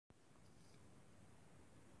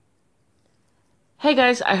Hey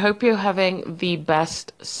guys, I hope you're having the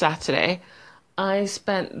best Saturday. I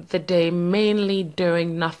spent the day mainly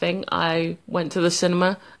doing nothing. I went to the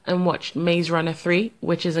cinema and watched Maze Runner 3,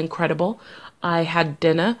 which is incredible. I had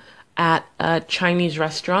dinner at a Chinese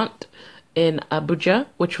restaurant in Abuja,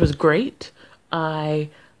 which was great. I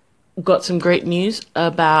got some great news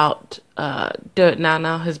about Dirt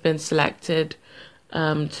Nana has been selected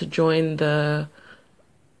to join the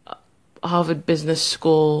Harvard Business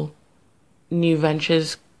School new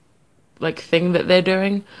ventures thing that they're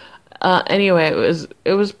doing. Anyway,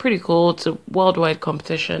 it was pretty cool. It's a worldwide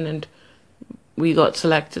competition, and we got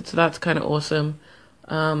selected, so that's kind of awesome.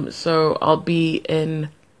 So I'll be in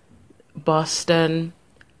Boston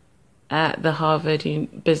at the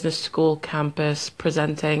Harvard Business School campus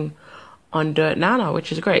presenting on Dirt Nana,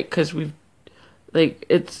 which is great because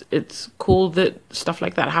it's cool that stuff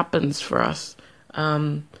like that happens for us.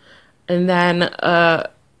 And then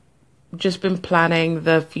just been planning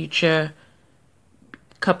the future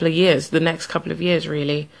couple of years, the next couple of years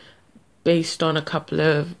really, based on a couple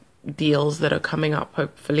of deals that are coming up,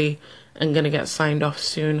 hopefully, and going to get signed off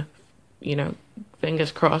soon. You know,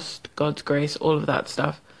 fingers crossed, God's grace, all of that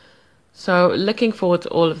stuff. So, looking forward to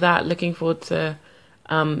all of that, looking forward to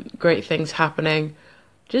great things happening.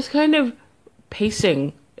 Just kind of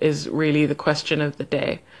pacing is really the question of the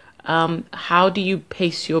day. How do you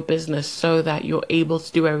pace your business so that you're able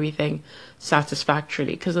to do everything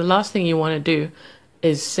satisfactorily? Because the last thing you want to do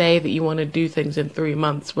is say that you want to do things in 3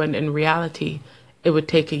 months when in reality it would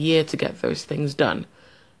take a year to get those things done.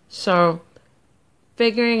 So,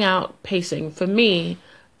 figuring out pacing for me,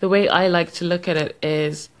 the way I like to look at it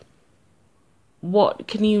is what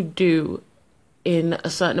can you do in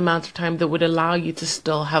a certain amount of time that would allow you to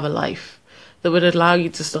still have a life, that would allow you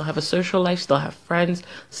to still have a social life, still have friends,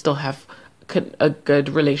 still have a good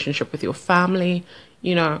relationship with your family,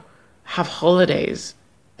 have holidays,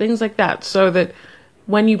 things like that. So that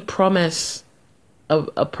when you promise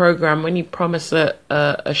a program, when you promise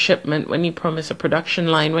a shipment, when you promise a production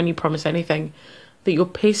line, when you promise anything, that you're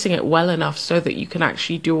pacing it well enough so that you can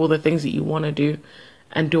actually do all the things that you want to do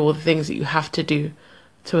and do all the things that you have to do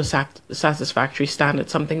to a satisfactory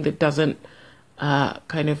standard, something that doesn't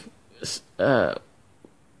kind of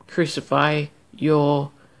crucify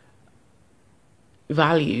your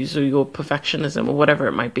values or your perfectionism or whatever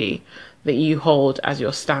it might be that you hold as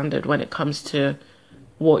your standard when it comes to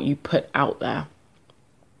what you put out there.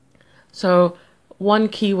 So, one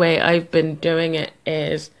key way I've been doing it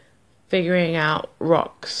is figuring out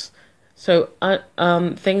rocks. So,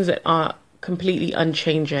 things that are completely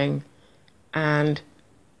unchanging and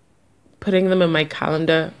putting them in my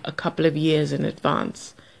calendar a couple of years in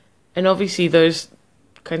advance. And obviously, those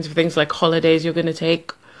kinds of things like holidays you're going to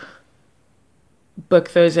take,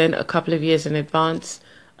 book those in a couple of years in advance.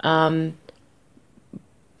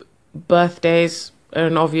 Birthdays are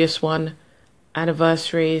an obvious one,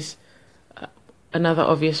 anniversaries, another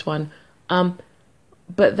obvious one.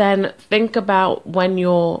 But then think about when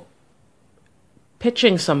you're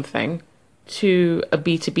pitching something to a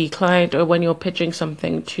B2B client or when you're pitching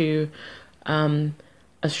something to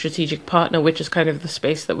a strategic partner, which is kind of the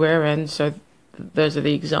space that we're in. So those are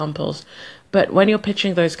the examples. But when you're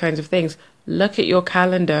pitching those kinds of things, look at your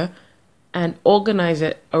calendar and organize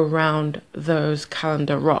it around those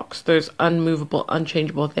calendar rocks, those unmovable,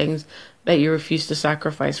 unchangeable things that you refuse to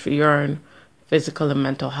sacrifice for your own physical and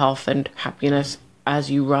mental health and happiness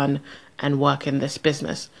as you run and work in this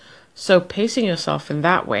business. So pacing yourself in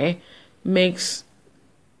that way makes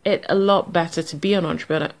it a lot better to be an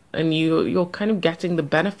entrepreneur, and you're kind of getting the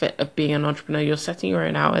benefit of being an entrepreneur. You're setting your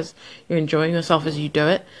own hours, you're enjoying yourself as you do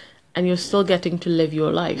it, and you're still getting to live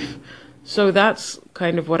your life. So that's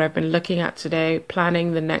kind of what I've been looking at today,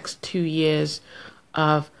 planning the next 2 years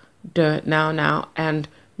of Dirt Now, and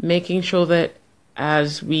making sure that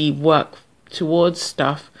as we work towards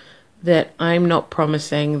stuff, that I'm not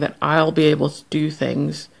promising that I'll be able to do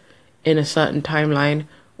things in a certain timeline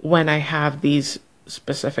when I have these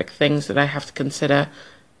specific things that I have to consider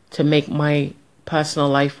to make my personal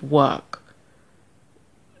life work.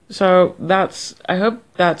 So I hope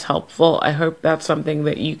that's helpful. I hope that's something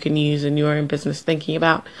that you can use in your own business, thinking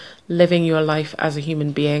about living your life as a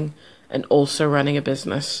human being and also running a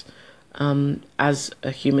business as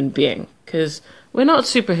a human being. Because we're not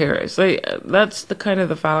superheroes. That's the kind of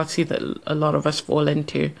the fallacy that a lot of us fall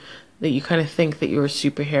into, that you kind of think that you're a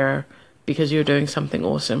superhero because you're doing something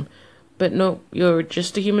awesome. But no, you're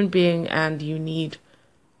just a human being and you need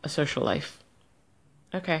a social life.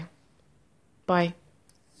 Okay. Bye.